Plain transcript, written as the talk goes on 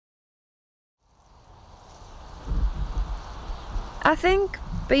I think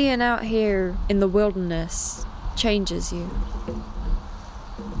being out here in the wilderness changes you.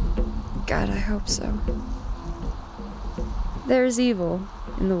 God, I hope so. There's evil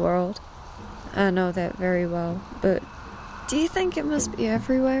in the world. I know that very well, but do you think it must be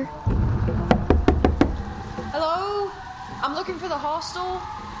everywhere? Hello? I'm looking for the hostel.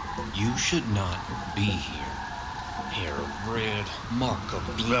 You should not be here. Hair of red, mark of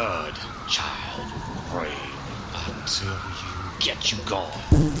blood, child of grave. Until you get you gone.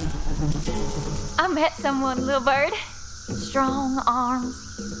 I met someone, little bird. Strong arms,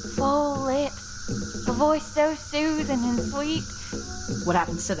 full lips, a voice so soothing and sweet. What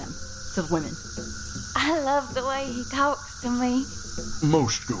happens to them? To the women? I love the way he talks to me.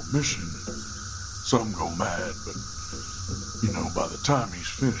 Most go missing. Some go mad, but, by the time he's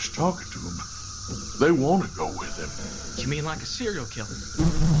finished talking to them, they want to go with him. You mean like a serial killer?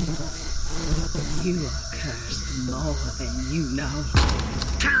 You are cursed more than you know.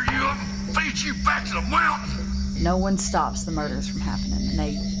 Tear you up and feed you back to the mountain. No one stops the murders from happening,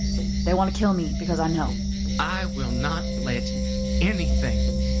 and they want to kill me because I know. I will not let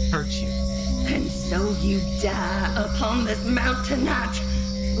anything hurt you. And so you die upon this mountain tonight.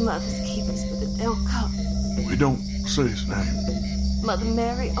 Mother's keep us with the Delco. We don't say his name. Mother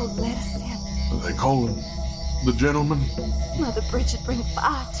Mary, oh, let us in. They call him the gentleman. Mother Bridget, bring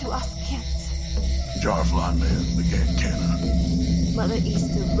fire to us kids. Jarfly man, the Gankana. Mother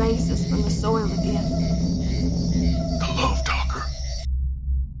Easter, raise us from the soil again. The love talker.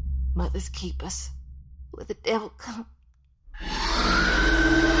 Mothers keep us with the Delco.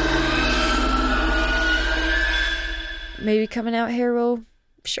 Maybe coming out here will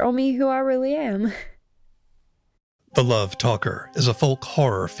show me who I really am. The Love Talker is a folk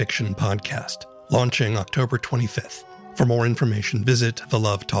horror fiction podcast, launching October 25th. For more information, visit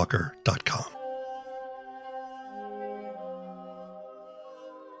thelovetalker.com.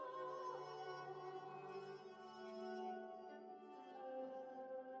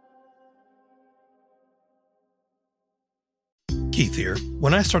 Keith here.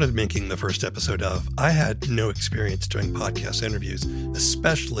 When I started making the first episode of, I had no experience doing podcast interviews,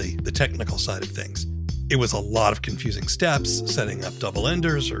 especially the technical side of things. It was a lot of confusing steps, setting up double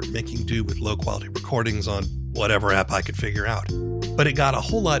enders or making do with low quality recordings on whatever app I could figure out. But it got a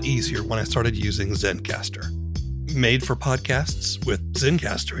whole lot easier when I started using Zencastr. Made for podcasts, with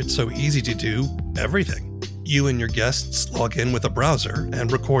Zencastr it's so easy to do everything. You and your guests log in with a browser and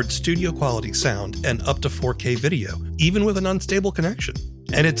record studio quality sound and up to 4K video, even with an unstable connection.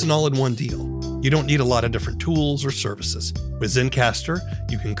 And it's an all-in-one deal. You don't need a lot of different tools or services. With Zencastr,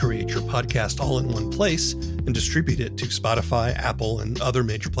 you can create your podcast all in one place and distribute it to Spotify, Apple, and other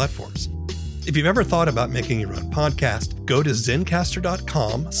major platforms. If you've ever thought about making your own podcast, go to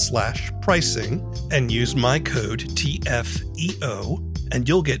zencastr.com/pricing and use my code TFEO, and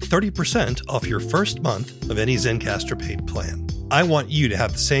you'll get 30% off your first month of any Zencastr paid plan. I want you to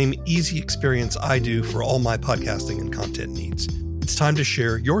have the same easy experience I do for all my podcasting and content needs. It's time to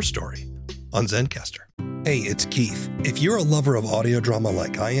share your story on Zencastr. Hey, it's Keith. If you're a lover of audio drama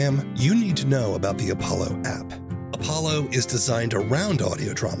like I am, you need to know about the Apollo app. Apollo is designed around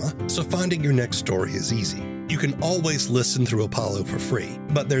audio drama, so finding your next story is easy. You can always listen through Apollo for free,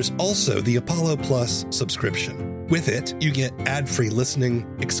 but there's also the Apollo Plus subscription. With it, you get ad-free listening,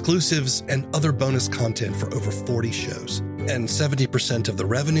 exclusives, and other bonus content for over 40 shows. And 70% of the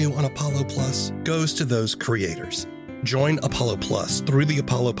revenue on Apollo Plus goes to those creators. Join Apollo Plus through the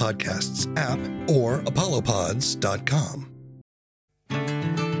Apollo Podcasts app or apollopods.com.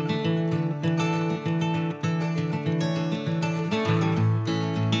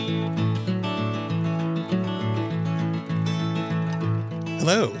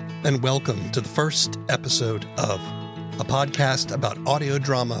 Hello, and welcome to the first episode of a podcast about audio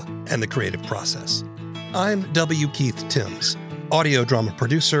drama and the creative process. I'm W. Keith Timms, audio drama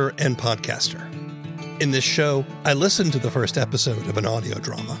producer and podcaster. In this show, I listen to the first episode of an audio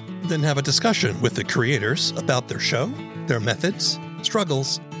drama, then have a discussion with the creators about their show, their methods,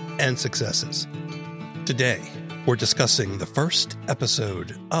 struggles, and successes. Today, we're discussing the first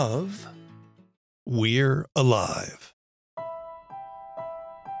episode of We're Alive.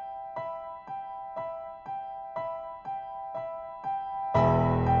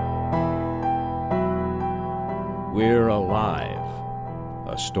 We're Alive,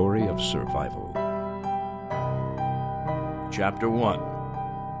 a story of survival. Chapter 1.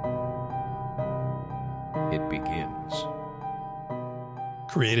 It begins.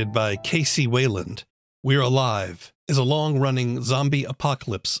 Created by Casey Wayland, We're Alive is a long-running zombie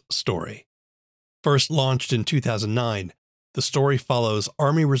apocalypse story. First launched in 2009, the story follows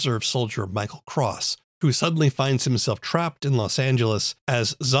Army Reserve soldier Michael Cross, who suddenly finds himself trapped in Los Angeles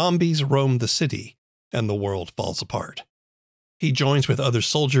as zombies roam the city and the world falls apart. He joins with other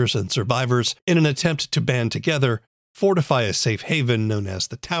soldiers and survivors in an attempt to band together, fortify a safe haven known as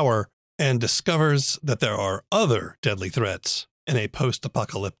the Tower, and discovers that there are other deadly threats in a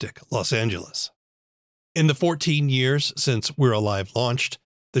post-apocalyptic Los Angeles. In the 14 years since We're Alive launched,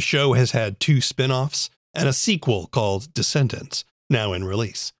 the show has had 2 spin-offs and a sequel called Descendants, now in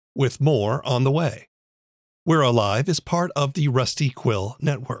release, with more on the way. We're Alive is part of the Rusty Quill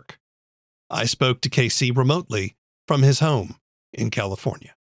Network. I spoke to KC remotely from his home in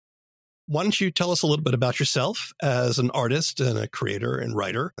California. Why don't you tell us a little bit about yourself as an artist and a creator and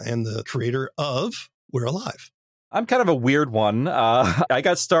writer and the creator of We're Alive? I'm kind of a weird one. I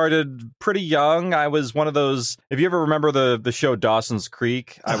got started pretty young. I was one of those, if you ever remember the show Dawson's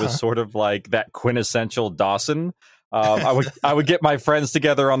Creek, I was sort of like that quintessential Dawson. I would get my friends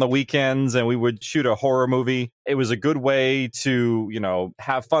together on the weekends and we would shoot a horror movie. It was a good way to,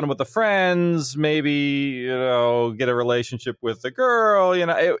 have fun with the friends, maybe, get a relationship with the girl.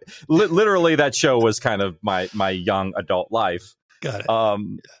 Literally that show was kind of my young adult life. Got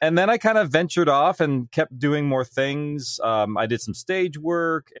it. And then I kind of ventured off and kept doing more things. I did some stage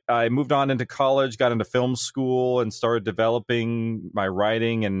work. I moved on into college, got into film school, and started developing my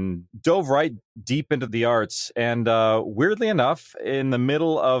writing and dove right deep into the arts. And weirdly enough, in the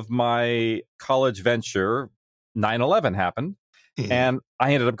middle of my college venture, 9/11 happened, and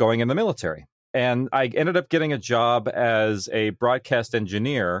I ended up going in the military. And I ended up getting a job as a broadcast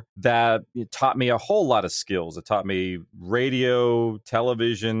engineer that taught me a whole lot of skills. It taught me radio,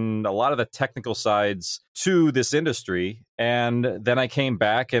 television, a lot of the technical sides to this industry. And then I came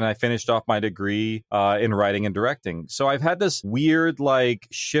back and I finished off my degree in writing and directing. So I've had this weird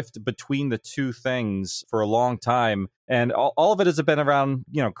shift between the two things for a long time. And all of it has been around,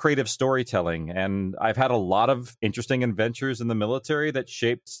 creative storytelling. And I've had a lot of interesting adventures in the military that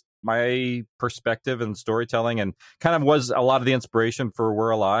shaped my perspective and storytelling and kind of was a lot of the inspiration for We're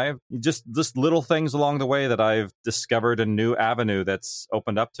Alive. Just little things along the way that I've discovered a new avenue that's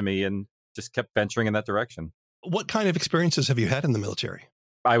opened up to me and just kept venturing in that direction. What kind of experiences have you had in the military?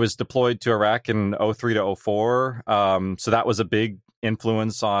 I was deployed to Iraq in 03 to 04. So that was a big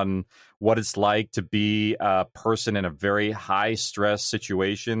influence on what it's like to be a person in a very high stress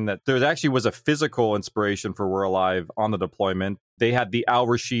situation. That there actually was a physical inspiration for We're Alive on the deployment. They had the Al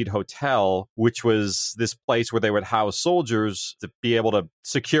Rashid Hotel, which was this place where they would house soldiers to be able to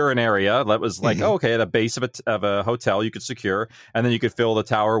secure an area. That was like, okay, at a base of a hotel you could secure, and then you could fill the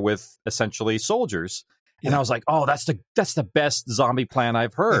tower with essentially soldiers. And I was like, oh, that's the best zombie plan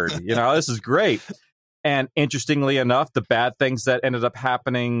I've heard. This is great. And interestingly enough, the bad things that ended up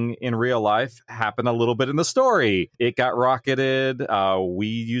happening in real life happened a little bit in the story. It got rocketed. We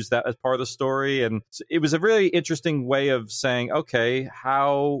used that as part of the story. And it was a really interesting way of saying, okay,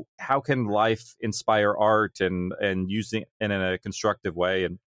 how can life inspire art and use it in a constructive way?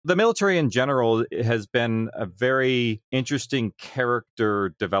 And the military in general has been a very interesting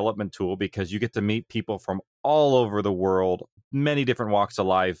character development tool because you get to meet people from all over the world, many different walks of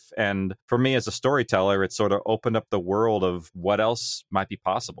life. And for me as a storyteller, it sort of opened up the world of what else might be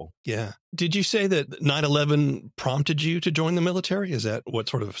possible. Yeah. Did you say that 9/11 prompted you to join the military? Is that what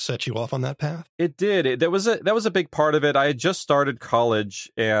sort of set you off on that path? It did. That was a big part of it. I had just started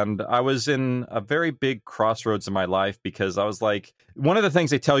college and I was in a very big crossroads in my life because I was like, one of the things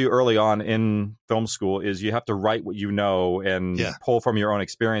they tell you early on in film school is you have to write what you know and pull from your own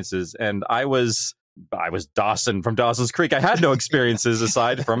experiences. And I was Dawson from Dawson's Creek. I had no experiences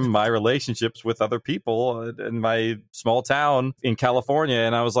aside from my relationships with other people in my small town in California.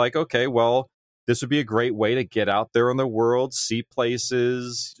 And I was like, okay, well, this would be a great way to get out there in the world, see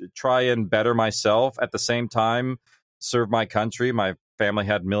places, try and better myself. At the same time, serve my country. My family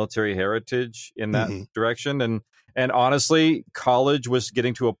had military heritage in that direction. And honestly, college was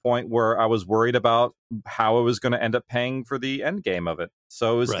getting to a point where I was worried about how I was going to end up paying for the end game of it.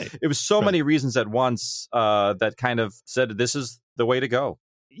 So it was so many reasons at once that kind of said, this is the way to go.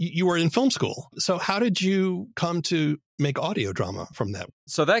 You were in film school. So how did you come to make audio drama from that?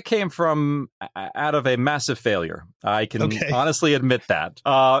 So that came from out of a massive failure. I can honestly admit that.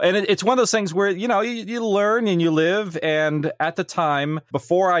 And it's one of those things where, you learn and you live. And at the time,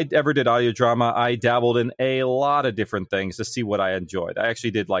 before I ever did audio drama, I dabbled in a lot of different things to see what I enjoyed. I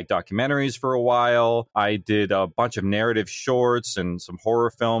actually did documentaries for a while. I did a bunch of narrative shorts and some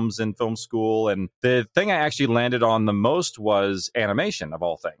horror films in film school. And the thing I actually landed on the most was animation of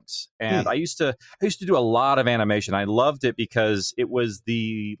all things. And I used to do a lot of animation. I loved it because it was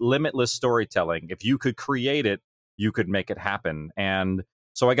the limitless storytelling. If you could create it, you could make it happen. And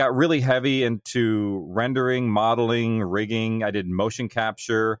So I got really heavy into rendering, modeling, rigging. I did motion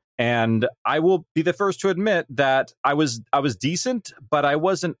capture. And I will be the first to admit that I was decent, but I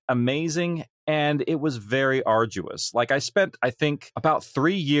wasn't amazing. And it was very arduous. Like I spent, I think, about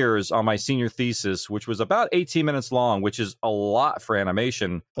 3 years on my senior thesis, which was about 18 minutes long, which is a lot for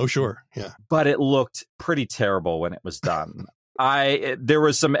animation. Oh, sure. Yeah. But it looked pretty terrible when it was done. There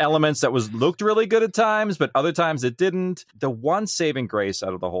was some elements that looked really good at times, but other times it didn't. The one saving grace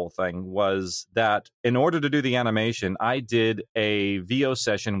out of the whole thing was that in order to do the animation, I did a VO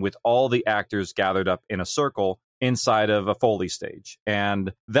session with all the actors gathered up in a circle inside of a Foley stage.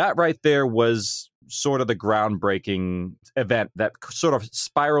 And that right there was sort of the groundbreaking event that sort of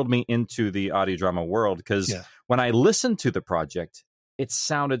spiraled me into the audio drama world. Because when I listened to the project, it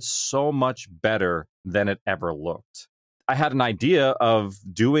sounded so much better than it ever looked. I had an idea of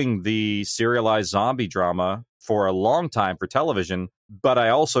doing the serialized zombie drama for a long time for television, but I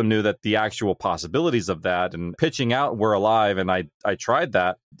also knew that the actual possibilities of that and pitching out We're Alive, and I tried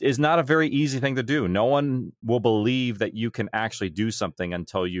that, is not a very easy thing to do. No one will believe that you can actually do something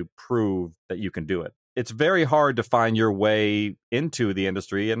until you prove that you can do it. It's very hard to find your way into the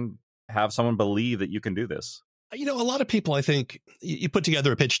industry and have someone believe that you can do this. You know, a lot of people, I think, you put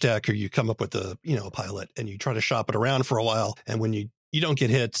together a pitch deck or you come up with a pilot and you try to shop it around for a while. And when you don't get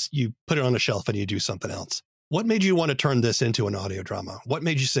hits, you put it on a shelf and you do something else. What made you want to turn this into an audio drama? What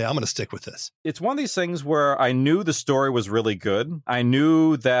made you say, I'm going to stick with this? It's one of these things where I knew the story was really good. I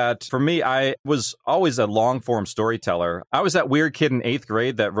knew that for me, I was always a long form storyteller. I was that weird kid in 8th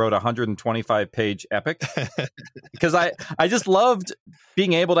grade that wrote a 125-page epic because I just loved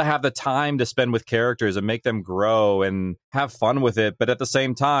being able to have the time to spend with characters and make them grow and have fun with it. But at the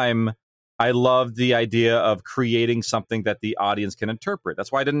same time, I loved the idea of creating something that the audience can interpret.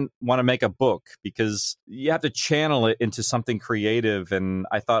 That's why I didn't want to make a book, because you have to channel it into something creative. And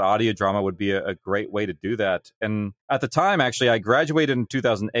I thought audio drama would be a great way to do that. And at the time, actually, I graduated in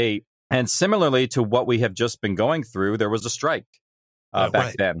 2008. And similarly to what we have just been going through, there was a strike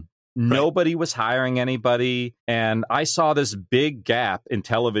back then. Nobody was hiring anybody. And I saw this big gap in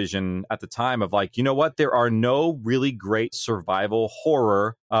television at the time of like, you know what? There are no really great survival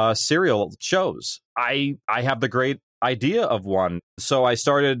horror serial shows. I have the great idea of one. So I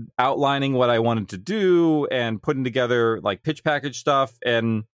started outlining what I wanted to do and putting together like pitch package stuff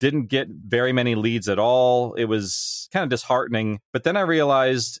and didn't get very many leads at all. It was kind of disheartening. But then I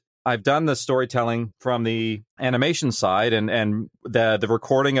realized I've done the storytelling from the animation side and the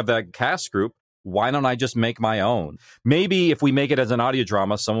recording of that cast group. Why don't I just make my own? Maybe if we make it as an audio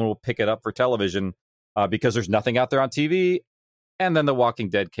drama, someone will pick it up for television because there's nothing out there on TV. And then The Walking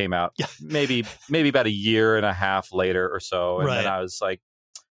Dead came out maybe about a year and a half later or so. And then I was like,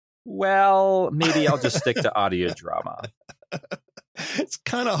 well, maybe I'll just stick to audio drama. It's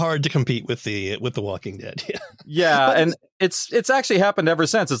kind of hard to compete with the Walking Dead. Yeah, and it's actually happened ever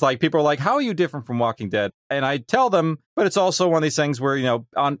since. It's like people are like, "How are you different from Walking Dead?" And I tell them, but it's also one of these things where, you know,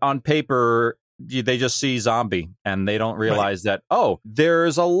 on paper they just see zombie and they don't realize that, oh,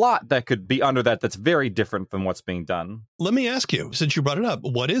 there's a lot that could be under that's very different from what's being done. Let me ask you, since you brought it up,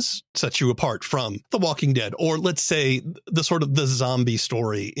 what sets you apart from The Walking Dead, or let's say the sort of the zombie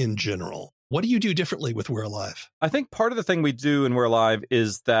story in general? What do you do differently with We're Alive? I think part of the thing we do in We're Alive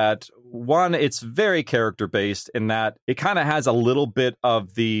is that, one, it's very character-based in that it kind of has a little bit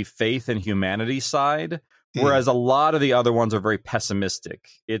of the faith and humanity side, whereas a lot of the other ones are very pessimistic.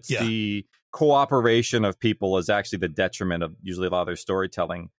 It's the cooperation of people is actually the detriment of usually a lot of their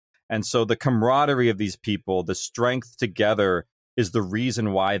storytelling. And so the camaraderie of these people, the strength together, is the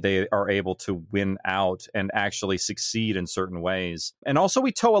reason why they are able to win out and actually succeed in certain ways. And also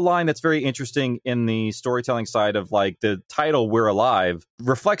we toe a line that's very interesting in the storytelling side of like the title We're Alive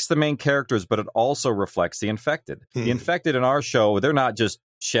reflects the main characters, but it also reflects the infected. The infected in our show, they're not just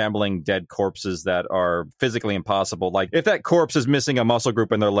shambling dead corpses that are physically impossible. Like if that corpse is missing a muscle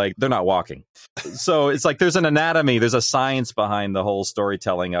group in their leg, they're not walking. So it's like there's an anatomy, there's a science behind the whole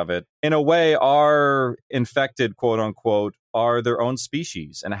storytelling of it. In a way, our infected, quote unquote, are their own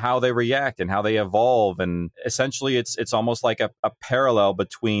species and how they react and how they evolve. And essentially it's almost like a parallel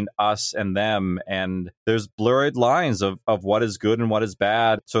between us and them. And there's blurred lines of what is good and what is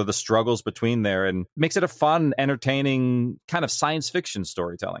bad. So the struggles between there, and makes it a fun, entertaining kind of science fiction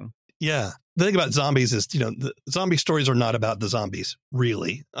storytelling. Yeah. The thing about zombies is, you know, the zombie stories are not about the zombies,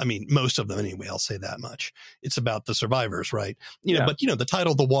 really. I mean, most of them anyway, I'll say that much. It's about the survivors, right? You know, but, you know, the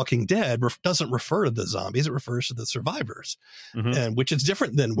title The Walking Dead doesn't refer to the zombies. It refers to the survivors, and which is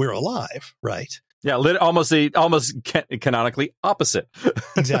different than We're Alive, right? Yeah, almost canonically opposite.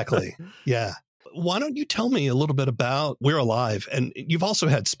 Exactly. Yeah. why don't you tell me a little bit about We're Alive? And you've also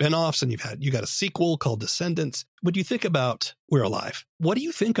had spinoffs, and you got a sequel called Descendants. What do you think about We're Alive? What do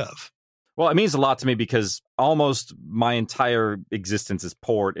you think of? Well, it means a lot to me because almost my entire existence is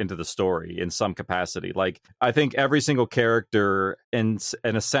poured into the story in some capacity. Like, I think every single character, in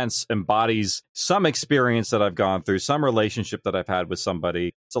a sense, embodies some experience that I've gone through, some relationship that I've had with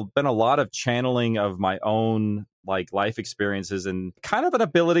somebody. It's been a lot of channeling of my own life experiences and kind of an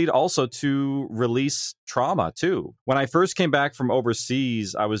ability also to release trauma too. When I first came back from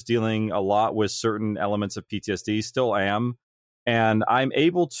overseas, I was dealing a lot with certain elements of PTSD, still am. And I'm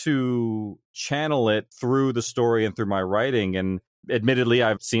able to channel it through the story and through my writing. And admittedly,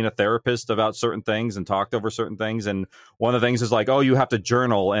 I've seen a therapist about certain things and talked over certain things. And one of the things is like, oh, you have to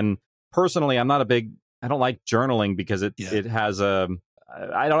journal. And personally, I don't like journaling because it has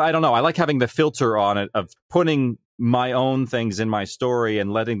I don't know. I like having the filter on it of putting my own things in my story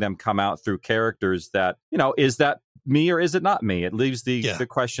and letting them come out through characters that, is that me or is it not me? It leaves the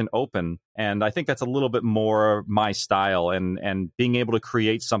question open. And I think that's a little bit more my style and being able to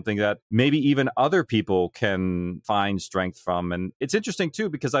create something that maybe even other people can find strength from. And it's interesting, too,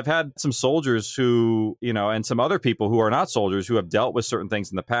 because I've had some soldiers who, and some other people who are not soldiers who have dealt with certain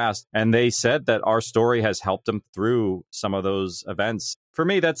things in the past. And they said that our story has helped them through some of those events. For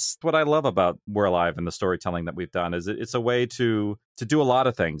me, that's what I love about We're Alive and the storytelling that we've done is it's a way to do a lot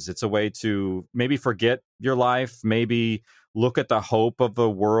of things. It's a way to maybe forget your life, maybe look at the hope of a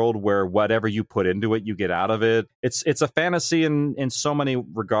world where whatever you put into it, you get out of it. It's a fantasy in so many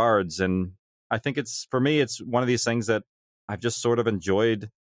regards. And I think for me, it's one of these things that I've just sort of enjoyed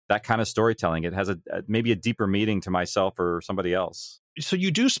that kind of storytelling. It has maybe a deeper meaning to myself or somebody else. So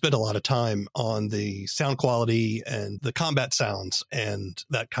you do spend a lot of time on the sound quality and the combat sounds and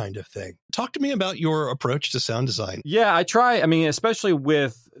that kind of thing. Talk to me about your approach to sound design. Yeah, I try. I mean, especially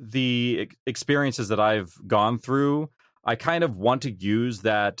with the experiences that I've gone through, I kind of want to use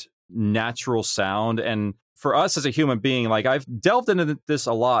that natural sound. And for us as a human being, like I've delved into this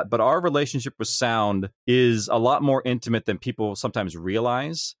a lot, but our relationship with sound is a lot more intimate than people sometimes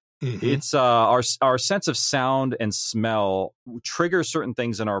realize. Mm-hmm. It's our sense of sound and smell triggers certain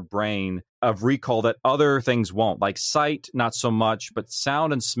things in our brain of recall that other things won't. Like sight, not so much, but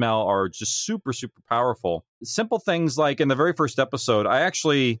sound and smell are just super, super powerful. Simple things like in the very first episode, I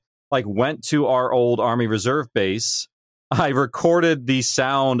actually went to our old Army Reserve base. I recorded the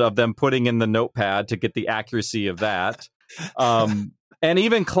sound of them putting in the notepad to get the accuracy of that, and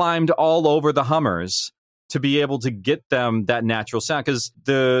even climbed all over the Hummers to be able to get them that natural sound. Because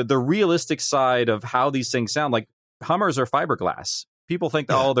the realistic side of how these things sound, like Hummers are fiberglass. People think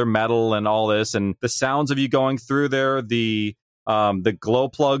that, they're metal and all this, and the sounds of you going through there, the glow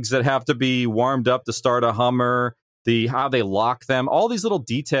plugs that have to be warmed up to start a Hummer, how they lock them, all these little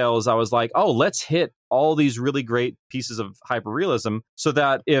details. I was like, oh, let's hit all these really great pieces of hyperrealism so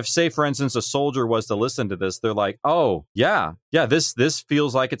that if, say, for instance, a soldier was to listen to this, they're like, oh, yeah, this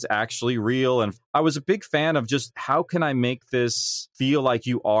feels like it's actually real. And I was a big fan of just how can I make this feel like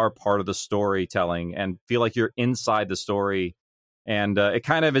you are part of the storytelling and feel like you're inside the story. And it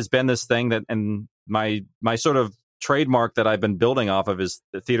kind of has been this thing that, and my sort of trademark that I've been building off of is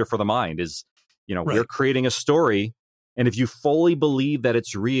the theater for the mind is, we're creating a story. And if you fully believe that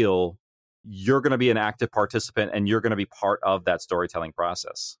it's real, you're going to be an active participant and you're going to be part of that storytelling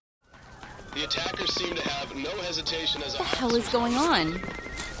process. The attackers seem to have no hesitation as What the hell is going on?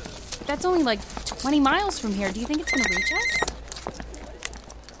 That's only 20 miles from here. Do you think it's going to reach us?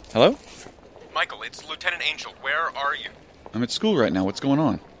 Hello? Michael, it's Lieutenant Angel. Where are you? I'm at school right now. What's going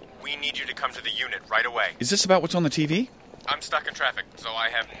on? We need you to come to the unit right away. Is this about what's on the TV? I'm stuck in traffic, so I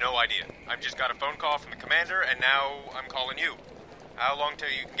have no idea. I've just got a phone call from the commander, and now I'm calling you. How long till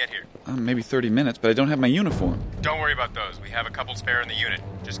you can get here? Maybe 30 minutes, but I don't have my uniform. Don't worry about those. We have a couple spare in the unit.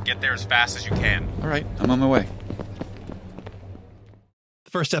 Just get there as fast as you can. All right, I'm on my way.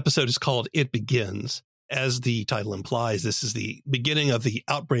 The first episode is called It Begins. As the title implies, this is the beginning of the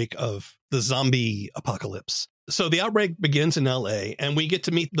outbreak of the zombie apocalypse. So the outbreak begins in LA, and we get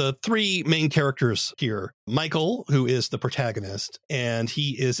to meet the three main characters here. Michael, who is the protagonist, and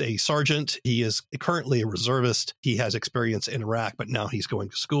he is a sergeant. He is currently a reservist. He has experience in Iraq, but now he's going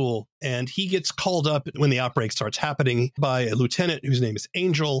to school. And he gets called up when the outbreak starts happening by a lieutenant whose name is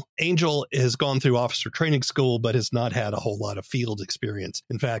Angel. Angel has gone through officer training school, but has not had a whole lot of field experience.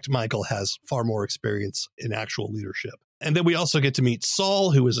 In fact, Michael has far more experience in actual leadership. And then we also get to meet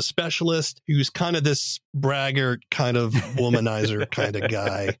Saul, who is a specialist, who's kind of this braggart, kind of womanizer kind of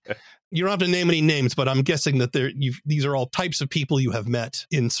guy. You don't have to name any names, but I'm guessing that these are all types of people you have met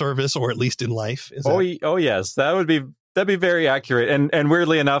in service or at least in life. Oh yes, that'd be very accurate. And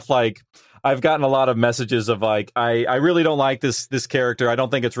weirdly enough, I've gotten a lot of messages of like, I really don't like this character. I don't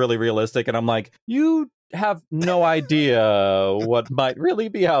think it's really realistic. And I'm like, you have no idea what might really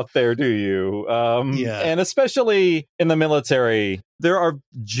be out there, do you? And especially in the military, there are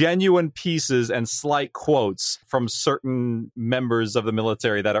genuine pieces and slight quotes from certain members of the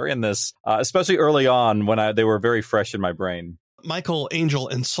military that are in this, especially early on when they were very fresh in my brain. Michael, Angel,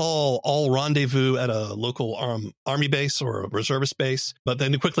 and Saul all rendezvous at a local army base or a reservist base, but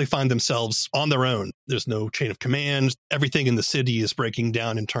then they quickly find themselves on their own. There's no chain of command. Everything in the city is breaking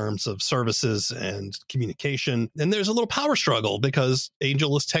down in terms of services and communication. And there's a little power struggle because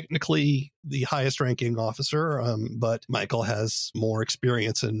Angel is technically the highest ranking officer, but Michael has more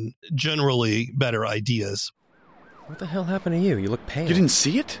experience and generally better ideas. What the hell happened to you? You look pale. You didn't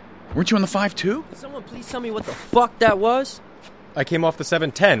see it? Weren't you on the 5-2? Can someone please tell me what the fuck that was? I came off the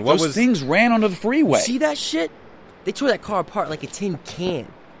 710. Those things ran onto the freeway. See that shit? They tore that car apart like a tin can.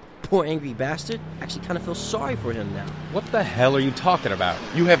 Poor angry bastard. Actually kind of feel sorry for him now. What the hell are you talking about?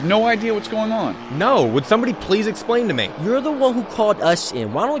 You have no idea what's going on. No, would somebody please explain to me? You're the one who called us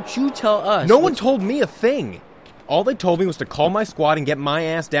in. Why don't you tell us? No one told me a thing. All they told me was to call my squad and get my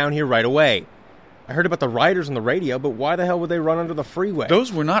ass down here right away. I heard about the rioters on the radio, but why the hell would they run under the freeway?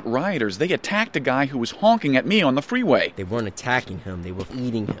 Those were not rioters. They attacked a guy who was honking at me on the freeway. They weren't attacking him. They were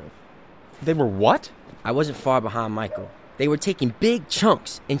eating him. They were what? I wasn't far behind Michael. They were taking big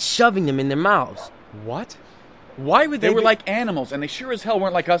chunks and shoving them in their mouths. What? Why would they were like animals, and they sure as hell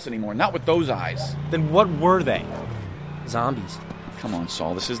weren't like us anymore. Not with those eyes. Then what were they? Zombies. Come on,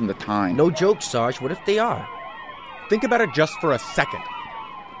 Saul. This isn't the time. No joke, Sarge. What if they are? Think about it just for a second.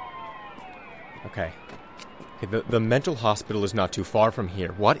 Okay, the mental hospital is not too far from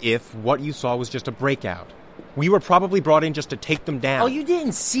here. What if what you saw was just a breakout? We were probably brought in just to take them down. Oh, you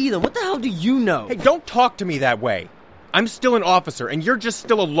didn't see them. What the hell do you know? Hey, don't talk to me that way. I'm still an officer, and you're just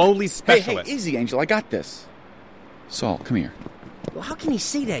still a lowly specialist. Hey, easy, Angel. I got this. Saul, come here. Well, how can he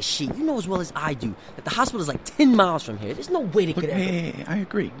say that shit? You know as well as I do that the hospital is like 10 miles from here. There's no way they could ever... Hey, I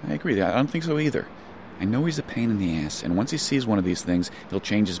agree. I don't think so either. I know he's a pain in the ass, and once he sees one of these things, he'll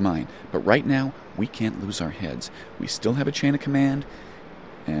change his mind. But right now, we can't lose our heads. We still have a chain of command,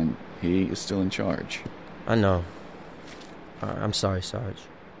 and he is still in charge. I know. I'm sorry, Sarge.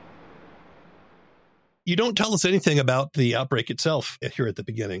 You don't tell us anything about the outbreak itself here at the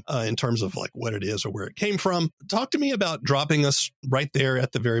beginning, in terms of like what it is or where it came from. Talk to me about dropping us right there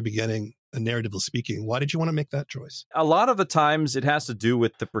at the very beginning. Narratively speaking, why did you want to make that choice? A lot of the times it has to do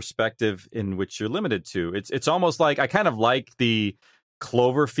with the perspective in which you're limited to. It's almost like I kind of like the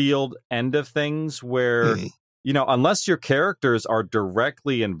Cloverfield end of things where, you know, unless your characters are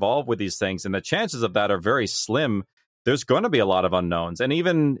directly involved with these things, and the chances of that are very slim, there's going to be a lot of unknowns. And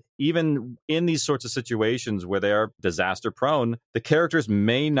even in these sorts of situations where they are disaster prone, the characters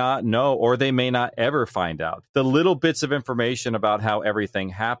may not know, or they may not ever find out. The little bits of information about how everything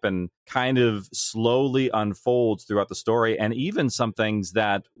happened kind of slowly unfolds throughout the story. And even some things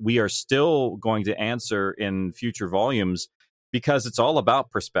that we are still going to answer in future volumes, because it's all about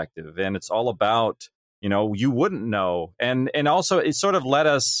perspective and it's all about, you know, you wouldn't know. And also it sort of let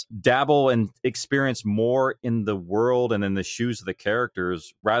us dabble and experience more in the world and in the shoes of the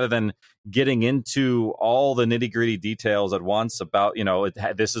characters rather than getting into all the nitty gritty details at once about, you know,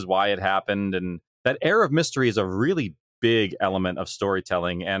 this is why it happened. And that air of mystery is a really big element of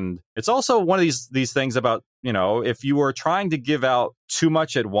storytelling. And it's also one of these things about, you know, if you were trying to give out too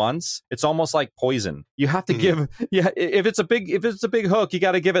much at once, it's almost like poison. You have to give, if it's a big hook, you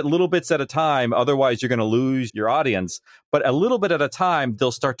got to give it little bits at a time. Otherwise, you're going to lose your audience. But a little bit at a time,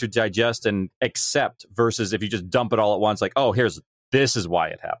 they'll start to digest and accept, versus if you just dump it all at once, like, oh, this is why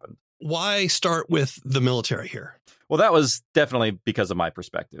it happened. Why start with the military here? Well, that was definitely because of my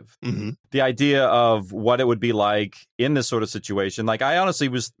perspective. The idea of what it would be like in this sort of situation. Like, I honestly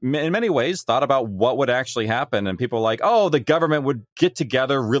was, in many ways, thought about what would actually happen. And people were like, oh, the government would get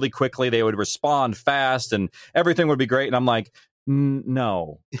together really quickly. They would respond fast and everything would be great. And I'm like,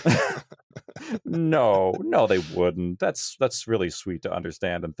 no. no, they wouldn't. That's really sweet to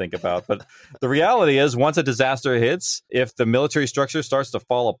understand and think about. But the reality is, once a disaster hits, if the military structure starts to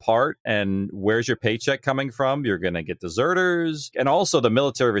fall apart, and where's your paycheck coming from? You're going to get deserters. And also the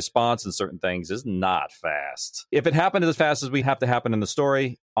military response in certain things is not fast. If it happened as fast as we have to happen in the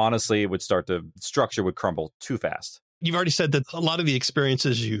story, honestly, structure would crumble too fast. You've already said that a lot of the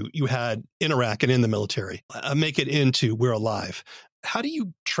experiences you had in Iraq and in the military make it into We're Alive. How do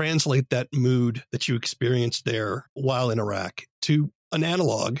you translate that mood that you experienced there while in Iraq to an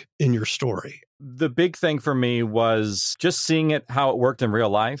analog in your story. The big thing for me was just seeing it, how it worked in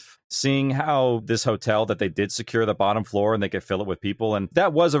real life, seeing how this hotel that they did secure the bottom floor and they could fill it with people. And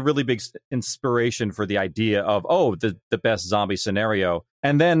that was a really big inspiration for the idea of, the best zombie scenario.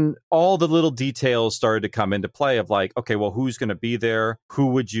 And then all the little details started to come into play of like, okay, well, who's going to be there? Who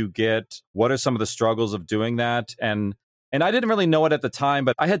would you get? What are some of the struggles of doing that? And I didn't really know it at the time,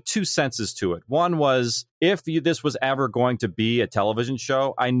 but I had two senses to it. One was if this was ever going to be a television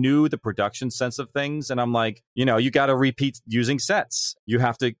show, I knew the production sense of things. And I'm like, you got to repeat using sets. You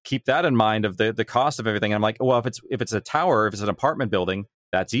have to keep that in mind of the cost of everything. And I'm like, well, if it's a tower, if it's an apartment building,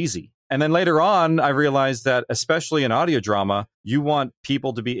 that's easy. And then later on, I realized that especially in audio drama, you want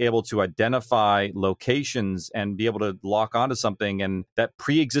people to be able to identify locations and be able to lock onto something. And that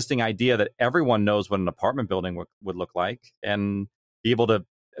pre-existing idea that everyone knows what an apartment building would look like and be able to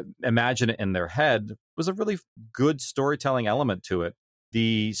imagine it in their head was a really good storytelling element to it.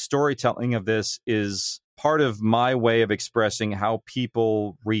 The storytelling of this is part of my way of expressing how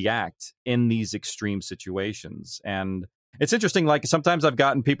people react in these extreme situations. And it's interesting, like sometimes I've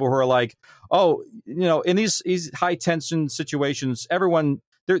gotten people who are like, in these high tension situations, everyone,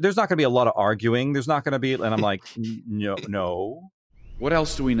 there's not going to be a lot of arguing. There's not going to be, and I'm like, no. What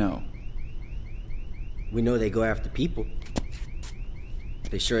else do we know? We know they go after people.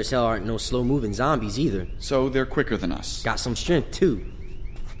 They sure as hell aren't no slow-moving zombies either. So they're quicker than us. Got some strength, too.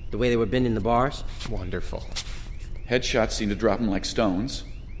 The way they were bending the bars. Wonderful. Headshots seem to drop them like stones.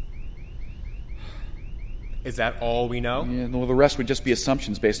 Is that all we know? Yeah, well, the rest would just be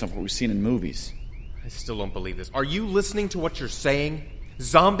assumptions based on what we've seen in movies. I still don't believe this. Are you listening to what you're saying?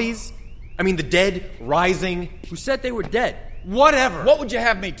 Zombies? I mean, the dead rising? Who said they were dead? Whatever. What would you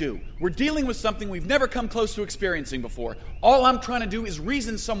have me do? We're dealing with something we've never come close to experiencing before. All I'm trying to do is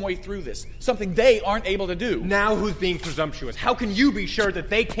reason some way through this. Something they aren't able to do. Now who's being presumptuous? How can you be sure that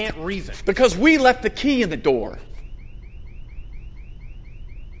they can't reason? Because we left the key in the door.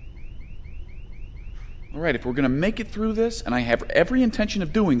 All right, if we're going to make it through this, and I have every intention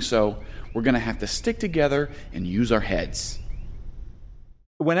of doing so, we're going to have to stick together and use our heads.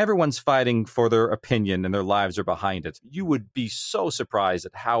 When everyone's fighting for their opinion and their lives are behind it, you would be so surprised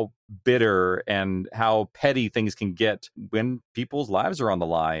at how bitter and how petty things can get when people's lives are on the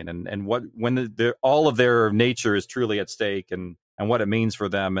line and when all of their nature is truly at stake and what it means for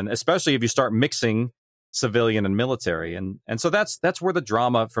them. And especially if you start mixing civilian and military. And so that's where the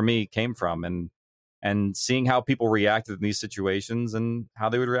drama for me came from. And seeing how people reacted in these situations and how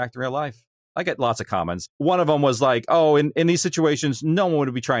they would react in real life. I get lots of comments. One of them was like, in these situations, no one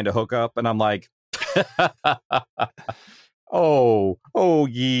would be trying to hook up. And I'm like,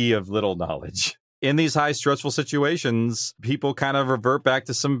 ye of little knowledge. In these high stressful situations, people kind of revert back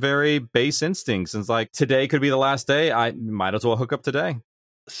to some very base instincts. And it's like, today could be the last day. I might as well hook up today.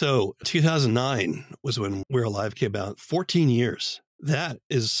 So 2009 was when We're Alive came out. 14 years. That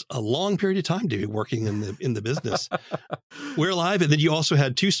is a long period of time to be working in the business. We're Alive, and then you also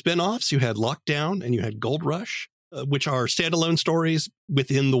had two spinoffs. You had Lockdown and you had Gold Rush, which are standalone stories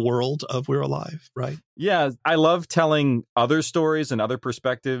within the world of We're Alive, right? Yeah, I love telling other stories and other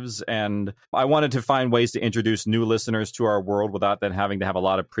perspectives, and I wanted to find ways to introduce new listeners to our world without them having to have a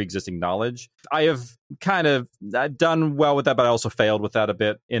lot of pre-existing knowledge. I have kind of done well with that, but I also failed with that a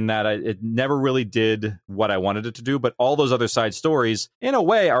bit in that it never really did what I wanted it to do. But all those other side stories, in a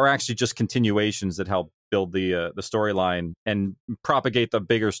way, are actually just continuations that help build the storyline and propagate the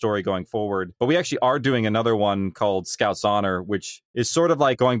bigger story going forward. But we actually are doing another one called Scout's Honor, which is sort of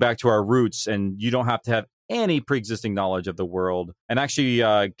like going back to our roots, and you don't have to have any pre-existing knowledge of the world, and actually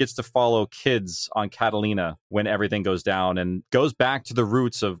gets to follow kids on Catalina when everything goes down and goes back to the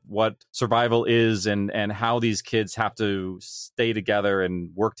roots of what survival is and how these kids have to stay together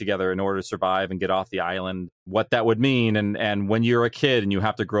and work together in order to survive and get off the island, what that would mean. And when you're a kid and you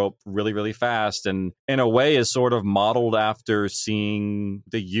have to grow up really, really fast, and in a way is sort of modeled after seeing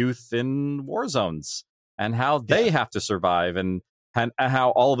the youth in war zones and how they have to survive and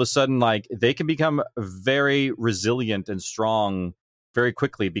how all of a sudden, like, they can become very resilient and strong very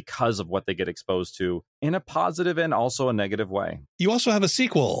quickly because of what they get exposed to in a positive and also a negative way. You also have a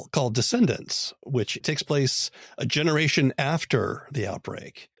sequel called Descendants, which takes place a generation after the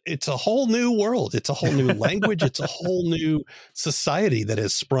outbreak. It's a whole new world. It's a whole new language. It's a whole new society that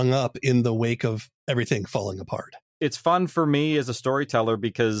has sprung up in the wake of everything falling apart. It's fun for me as a storyteller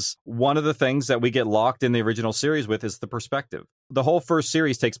because one of the things that we get locked in the original series with is the perspective. The whole first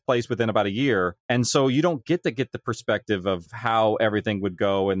series takes place within about a year. And so you don't get the perspective of how everything would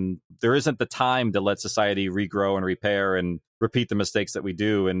go. And there isn't the time to let society regrow and repair and repeat the mistakes that we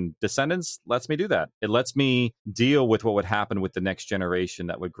do. And Descendants lets me do that. It lets me deal with what would happen with the next generation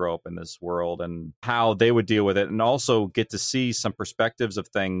that would grow up in this world and how they would deal with it, and also get to see some perspectives of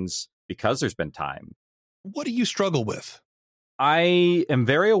things because there's been time. What do you struggle with? I am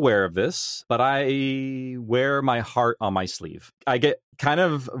very aware of this, but I wear my heart on my sleeve. I get kind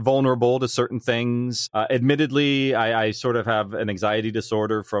of vulnerable to certain things. Admittedly, I sort of have an anxiety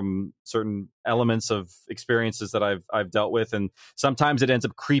disorder from certain elements of experiences that I've dealt with, and sometimes it ends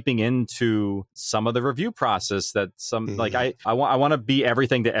up creeping into some of the review process. That like I want to be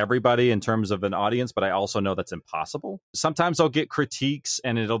everything to everybody in terms of an audience, but I also know that's impossible. Sometimes I'll get critiques,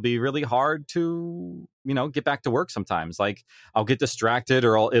 and it'll be really hard to get back to work. Sometimes, like I'll get distracted,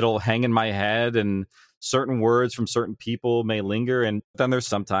 or it'll hang in my head, and certain words from certain people may linger. And then there's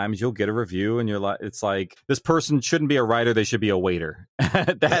sometimes you'll get a review and it's like, this person shouldn't be a writer, they should be a waiter.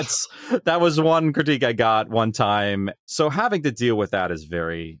 That was one critique I got one time. So having to deal with that is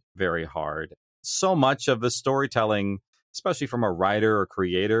very, very hard. So much of the storytelling, especially from a writer or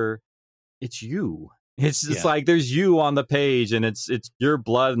creator, it's you. It's like there's you on the page, and it's your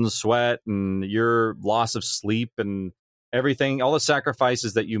blood and sweat and your loss of sleep and everything, all the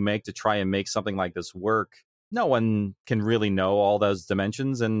sacrifices that you make to try and make something like this work. No one can really know all those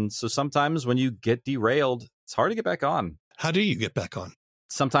dimensions. And so sometimes when you get derailed, it's hard to get back on. How do you get back on?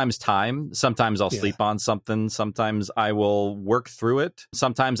 Sometimes time. Sometimes I'll sleep on something. Sometimes I will work through it.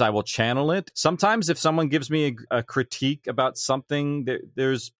 Sometimes I will channel it. Sometimes if someone gives me a critique about something,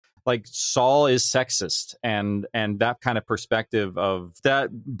 there's like Saul is sexist, and that kind of perspective of that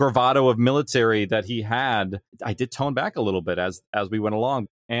bravado of military that he had, I did tone back a little bit as we went along.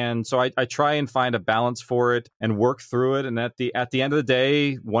 And so I try and find a balance for it and work through it. And at the end of the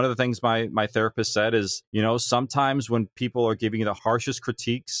day, one of the things my therapist said is, sometimes when people are giving you the harshest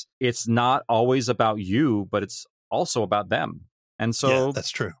critiques, it's not always about you, but it's also about them. And so that's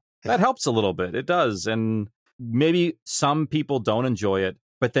true. That helps a little bit. It does. And maybe some people don't enjoy it,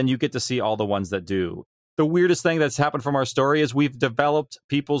 but then you get to see all the ones that do. The weirdest thing that's happened from our story is we've developed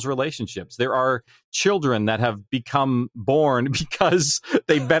people's relationships. There are children that have become born because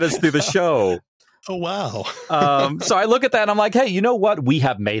they met us through the show. Oh, wow. So I look at that and I'm like, hey, you know what? We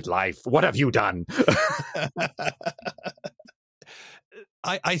have made life. What have you done?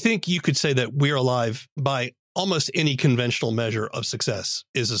 I think you could say that We're Alive, by almost any conventional measure of success,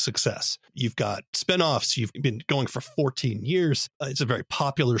 is a success. You've got spinoffs. You've been going for 14 years. It's a very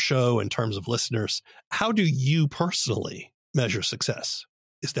popular show in terms of listeners. How do you personally measure success?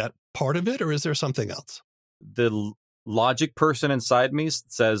 Is that part of it, or is there something else? The logic person inside me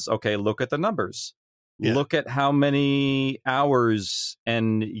says, okay, look at the numbers. Yeah. Look at how many hours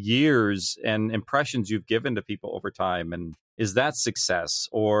and years and impressions you've given to people over time. And is that success,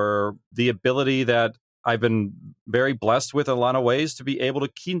 or the ability that I've been very blessed with in a lot of ways to be able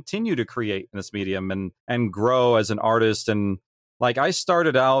to continue to create in this medium and grow as an artist. And like, I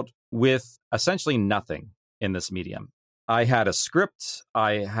started out with essentially nothing in this medium. I had a script.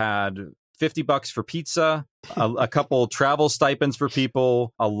 I had $50 for pizza, a couple travel stipends for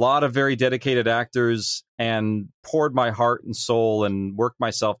people, a lot of very dedicated actors, and poured my heart and soul and worked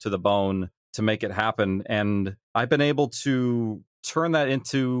myself to the bone to make it happen. And I've been able to turn that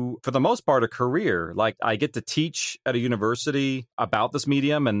into, for the most part, a career. Like, I get to teach at a university about this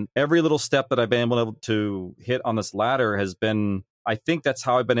medium, and every little step that I've been able to hit on this ladder has been, I think that's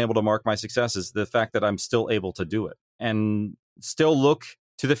how I've been able to mark my success, is the fact that I'm still able to do it and still look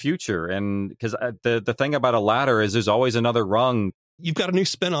to the future. And because the thing about a ladder is there's always another rung. You've got a new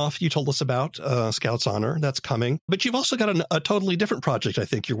spinoff you told us about, Scout's Honor, that's coming. But you've also got a totally different project I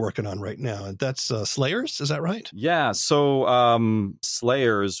think you're working on right now, and that's Slayers. Is that right? Yeah. So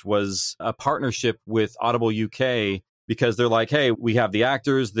Slayers was a partnership with Audible UK, because they're like, hey, we have the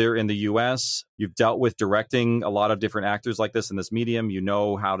actors, they're in the US. You've dealt with directing a lot of different actors like this in this medium. You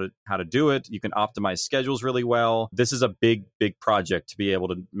know how to do it. You can optimize schedules really well. This is a big, big project to be able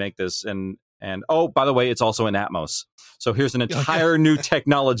to make this. And oh, by the way, it's also in Atmos. So here's an entire new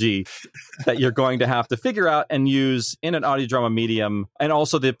technology that you're going to have to figure out and use in an audio drama medium. And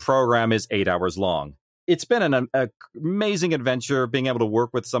also the program is 8 hours long. It's been an amazing adventure being able to work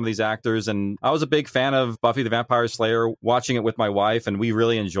with some of these actors. And I was a big fan of Buffy the Vampire Slayer, watching it with my wife, and we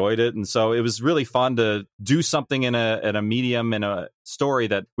really enjoyed it. And so it was really fun to do something in a medium, in a story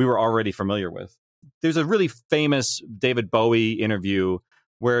that we were already familiar with. There's a really famous David Bowie interview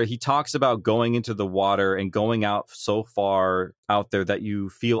where he talks about going into the water and going out so far out there that you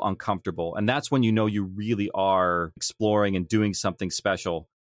feel uncomfortable. And that's when you know you really are exploring and doing something special.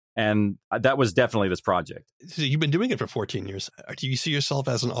 And that was definitely this project. So you've been doing it for 14 years. Do you see yourself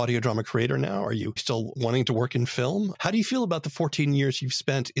as an audio drama creator now? Are you still wanting to work in film? How do you feel about the 14 years you've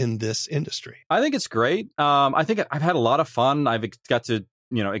spent in this industry? I think it's great. I think I've had a lot of fun. I've got to,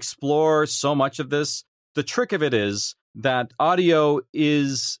 explore so much of this. The trick of it is that audio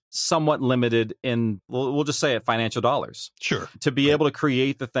is somewhat limited in, we'll just say it, financial dollars. Sure. To be able to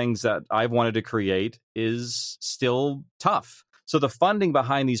create the things that I've wanted to create is still tough. So the funding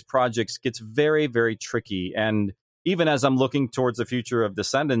behind these projects gets very, very tricky. And even as I'm looking towards the future of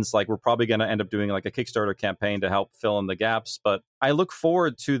Descendants, like we're probably going to end up doing like a Kickstarter campaign to help fill in the gaps. But I look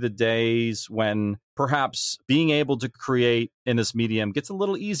forward to the days when perhaps being able to create in this medium gets a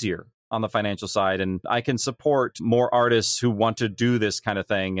little easier on the financial side. And I can support more artists who want to do this kind of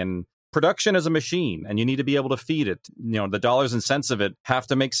thing. And production is a machine and you need to be able to feed it. The dollars and cents of it have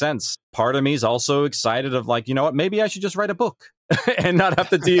to make sense. Part of me is also excited of like, maybe I should just write a book and not have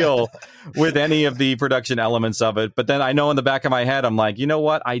to deal with any of the production elements of it. But then I know in the back of my head, I'm like, you know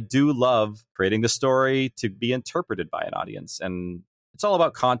what? I do love creating the story to be interpreted by an audience. And it's all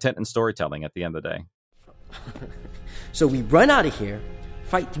about content and storytelling at the end of the day. So we run out of here,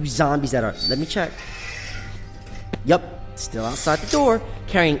 fight through zombies that are, let me check. Yup. Still outside the door,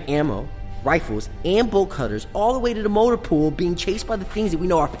 carrying ammo, rifles, and bolt cutters all the way to the motor pool, being chased by the things that we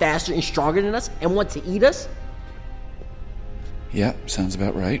know are faster and stronger than us and want to eat us? Yeah, sounds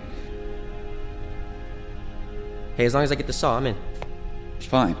about right. Hey, as long as I get the saw, I'm in.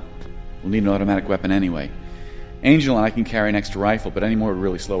 Fine. We'll need an automatic weapon anyway. Angel and I can carry an extra rifle, but any more would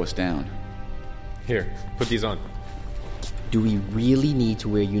really slow us down. Here, put these on. Do we really need to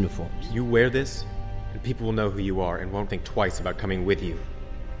wear uniforms? You wear this, and people will know who you are and won't think twice about coming with you.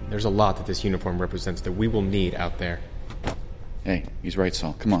 There's a lot that this uniform represents that we will need out there. Hey, he's right,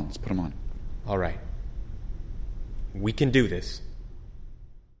 Saul. Come on, let's put him on. All right. We can do this.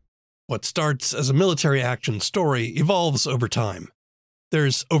 What starts as a military action story evolves over time.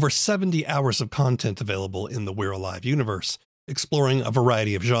 There's over 70 hours of content available in the We're Alive universe, exploring a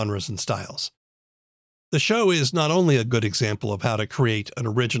variety of genres and styles. The show is not only a good example of how to create an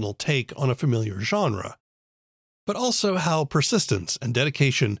original take on a familiar genre, but also how persistence and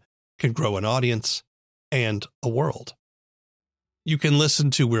dedication can grow an audience and a world. You can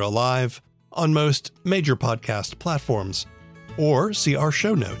listen to We're Alive on most major podcast platforms, or see our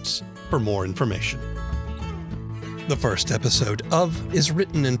show notes for more information. The first episode of is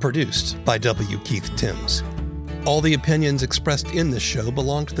written and produced by W. Keith Timms. All the opinions expressed in this show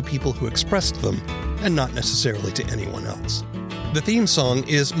belong to the people who expressed them, and not necessarily to anyone else. The theme song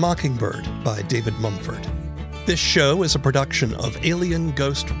is Mockingbird by David Mumford. This show is a production of Alien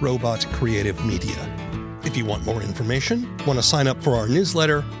Ghost Robot Creative Media. If you want more information, want to sign up for our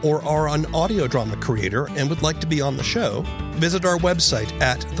newsletter, or are an audio drama creator and would like to be on the show, visit our website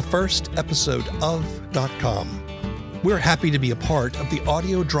at thefirstepisodeof.com. We're happy to be a part of the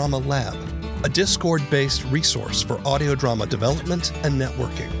Audio Drama Lab, a Discord-based resource for audio drama development and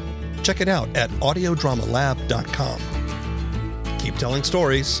networking. Check it out at audiodramalab.com. Keep telling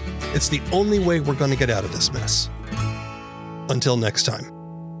stories. It's the only way we're going to get out of this mess. Until next time.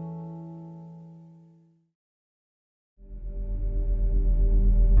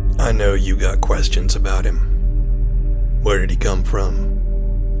 I know you got questions about him. Where did he come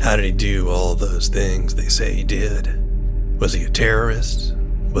from? How did he do all those things they say he did? Was he a terrorist?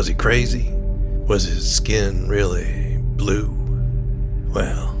 Was he crazy? Was his skin really blue?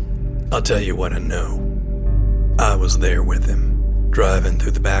 Well, I'll tell you what I know. I was there with him, driving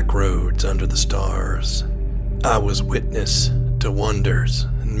through the back roads under the stars. I was witness to wonders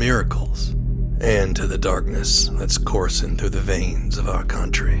and miracles, and to the darkness that's coursing through the veins of our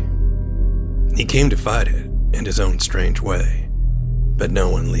country. He came to fight it in his own strange way, but no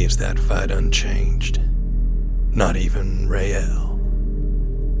one leaves that fight unchanged. Not even Rael.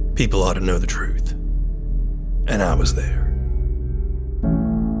 People ought to know the truth. And I was there.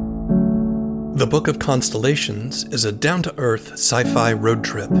 The Book of Constellations is a down-to-earth sci-fi road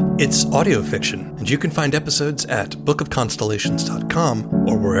trip. It's audio fiction, and you can find episodes at bookofconstellations.com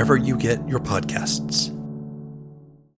or wherever you get your podcasts.